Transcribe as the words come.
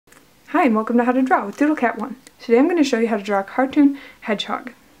Hi and welcome to How to Draw with DoodleCat1. Today I'm going to show you how to draw a cartoon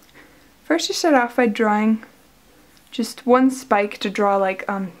hedgehog. First you start off by drawing just one spike to draw like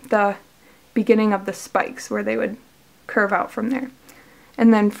the beginning of the spikes where they would curve out from there.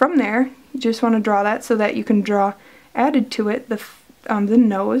 And then from there you just want to draw that so that you can draw added to it the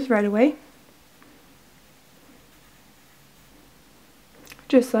nose right away.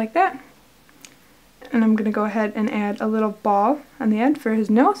 Just like that. And I'm going to go ahead and add a little ball on the end for his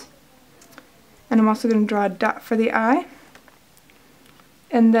nose. And I'm also going to draw a dot for the eye.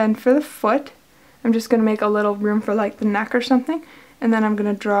 And then for the foot, I'm just going to make a little room for like the neck or something. And then I'm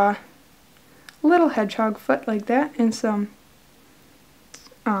going to draw a little hedgehog foot like that and some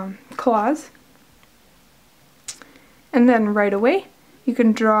claws. And then right away, you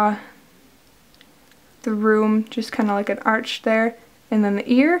can draw the room, just kind of like an arch there, and then the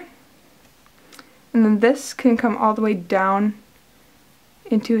ear. And then this can come all the way down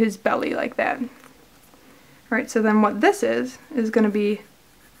into his belly like that. Alright, so then what this is going to be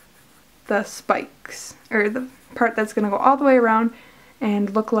the spikes, or the part that's going to go all the way around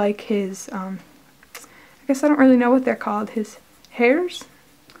and look like his, I guess I don't really know what they're called, his hairs.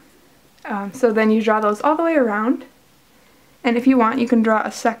 So then you draw those all the way around, and if you want you can draw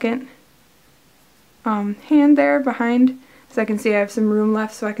a second hand there behind, so I can see I have some room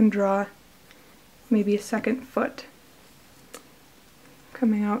left so I can draw maybe a second foot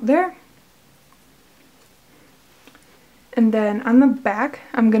coming out there. And then on the back,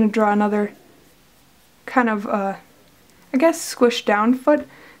 I'm going to draw another kind of, I guess, squished down foot,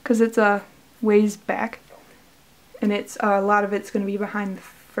 because it's a ways back, and it's a lot of it's going to be behind the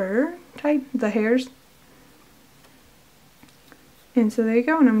fur type, the hairs. And so there you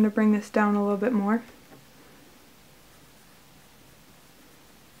go, and I'm going to bring this down a little bit more.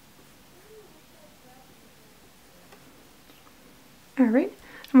 Alright,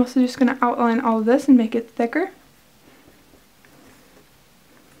 I'm also just going to outline all of this and make it thicker.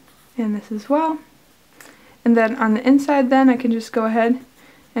 And this as well. And then on the inside then I can just go ahead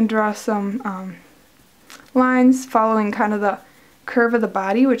and draw some lines following kind of the curve of the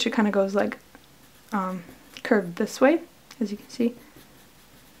body, which it kind of goes like curved this way, as you can see.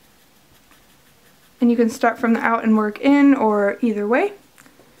 And you can start from the out and work in, or either way.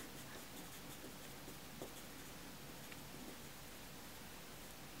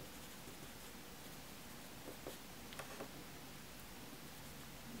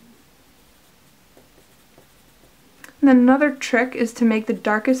 And then another trick is to make the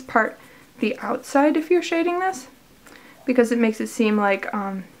darkest part the outside if you're shading this, because it makes it seem like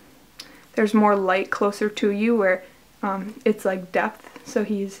there's more light closer to you, where it's like depth, so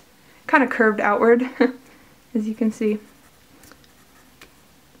he's kind of curved outward as you can see.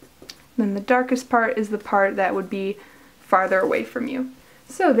 Then the darkest part is the part that would be farther away from you.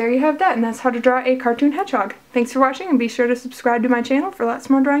 So there you have that, and that's how to draw a cartoon hedgehog. Thanks for watching, and be sure to subscribe to my channel for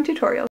lots more drawing tutorials.